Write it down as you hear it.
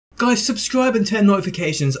Guys, subscribe and turn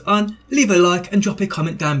notifications on, leave a like and drop a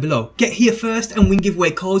comment down below. Get here first and win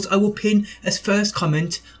giveaway codes I will pin as first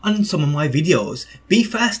comment on some of my videos. Be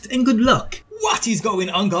fast and good luck. What is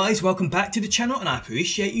going on, guys? Welcome back to the channel and I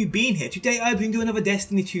appreciate you being here. Today I bring you another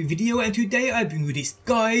Destiny 2 video and today I bring you this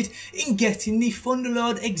guide in getting the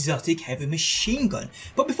Thunderlord exotic heavy machine gun.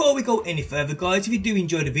 But before we go any further, guys, if you do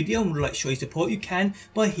enjoy the video and would like to show your support, you can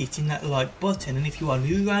by hitting that like button. And if you are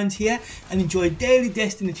new around here and enjoy daily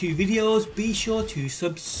Destiny 2 videos, be sure to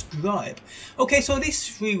subscribe. Okay, so this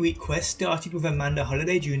 3-week quest started with Mida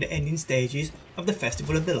Holiday during the ending stages of the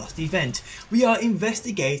Festival of the Lost event. We are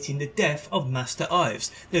investigating the death of Master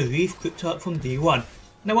Ives, the Reef Cryptarch from D1.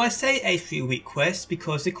 Now I say a 3-week quest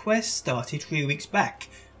because the quest started 3 weeks back.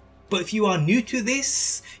 But if you are new to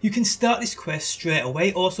this, you can start this quest straight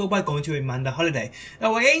away also by going to a Mida Holiday.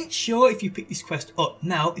 Now I ain't sure if you pick this quest up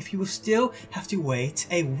now if you will still have to wait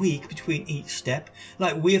a week between each step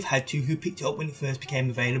like we have had to who picked it up when it first became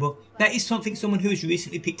available. That is something someone who has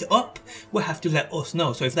recently picked it up will have to let us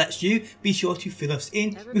know. So if that's you, be sure to fill us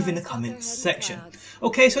in within the comments section.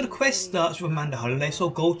 Okay, so the quest starts with Mida Holiday, so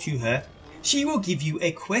go to her. She will give you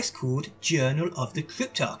a quest called Journal of the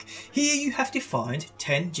Cryptarch. Here you have to find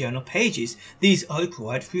 10 journal pages. These are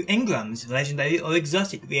acquired through engrams, legendary or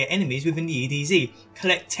exotic via enemies within the EDZ.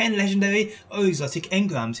 Collect 10 legendary or exotic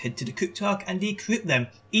engrams, head to the Cryptarch and decrypt them.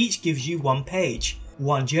 Each gives you 1 page,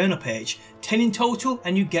 1 journal page, 10 in total,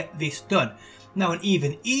 and you get this done. Now an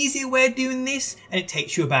even easier way of doing this, and it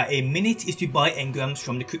takes you about a minute, is to buy engrams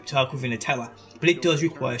from the Cryptarch within a tower. But it does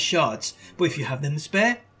require shards, but if you have them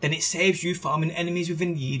spare, then it saves you farming enemies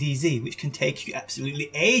within the EDZ, which can take you absolutely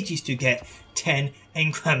ages to get 10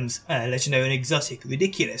 engrams, legendary and exotic,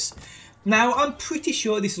 ridiculous. Now I'm pretty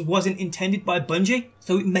sure this wasn't intended by Bungie,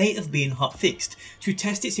 so it may have been hot fixed. To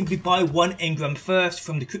test it, simply buy 1 engram first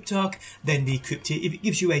from the Cryptarch, then decrypt it. If it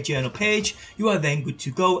gives you a journal page, you are then good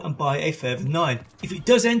to go and buy a further 9. If it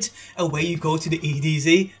doesn't, away you go to the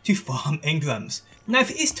EDZ to farm engrams. Now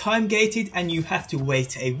if it is time gated and you have to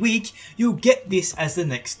wait a week, you'll get this as the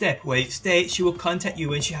next step where it states she will contact you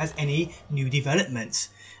when she has any new developments.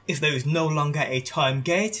 If there is no longer a time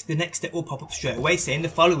gate, the next step will pop up straight away saying the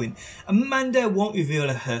following: Amanda won't reveal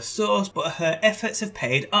her source, but her efforts have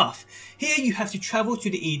paid off. Here you have to travel to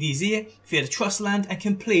the EDZ via the Trustland and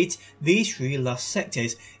complete these 3 lost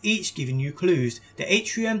sectors, each giving you clues: the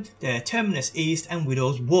Atrium, the Terminus East and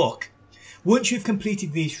Widow's Walk. Once you've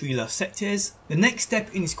completed these 3 lost sectors, the next step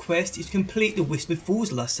in this quest is to complete the Whispered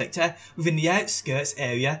Falls lost sector within the outskirts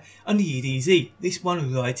area on the EDZ, this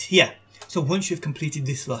one right here. So once you've completed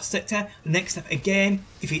this last sector, the next step again,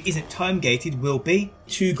 if it isn't time gated, will be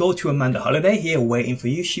to go to Mida Holiday here waiting for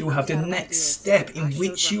you. She will have the next step in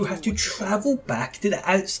which you have to travel back to the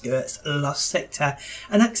outskirts lost sector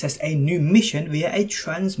and access a new mission via a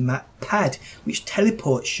transmap pad which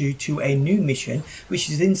teleports you to a new mission which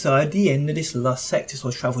is inside the end of this lost sector.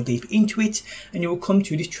 So travel deep into it and you will come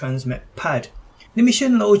to this transmap pad. The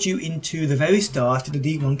mission loads you into the very start of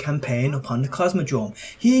the D1 campaign upon the Cosmodrome.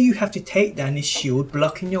 Here you have to take down this shield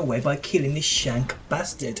blocking your way by killing this shank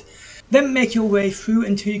bastard. Then make your way through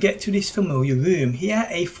until you get to this familiar room. Here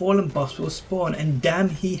a fallen boss will spawn and damn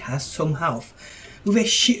he has some health, with a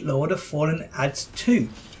shitload of fallen adds too.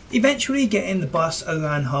 Eventually getting the boss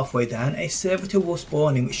around halfway down, a servitor will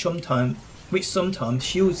spawn in which sometimes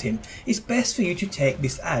shields him. It's best for you to take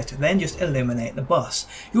this out, then just eliminate the boss.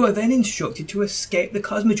 You are then instructed to escape the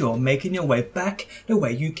Cosmodrome, making your way back the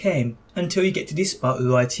way you came, until you get to this spot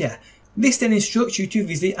right here. This then instructs you to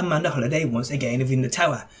visit Mida Holiday once again within the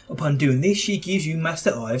tower. Upon doing this, she gives you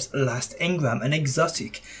Master Ives' last engram, an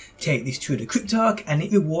exotic. Take this to the Cryptarch and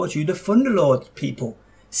it rewards you the Thunderlord, people.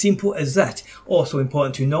 Simple as that. Also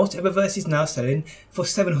important to note, Eververse is now selling for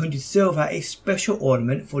 700 silver a special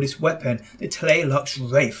ornament for this weapon, the Tlaylox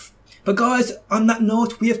Wraith. But guys, on that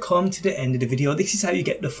note, we have come to the end of the video. This is how you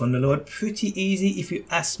get the Thunderlord. Pretty easy if you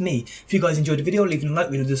ask me. If you guys enjoyed the video, leaving a like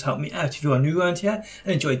really does help me out. If you are new around here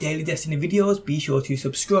and enjoy daily Destiny videos, be sure to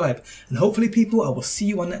subscribe. And hopefully people, I will see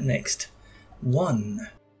you on that next one.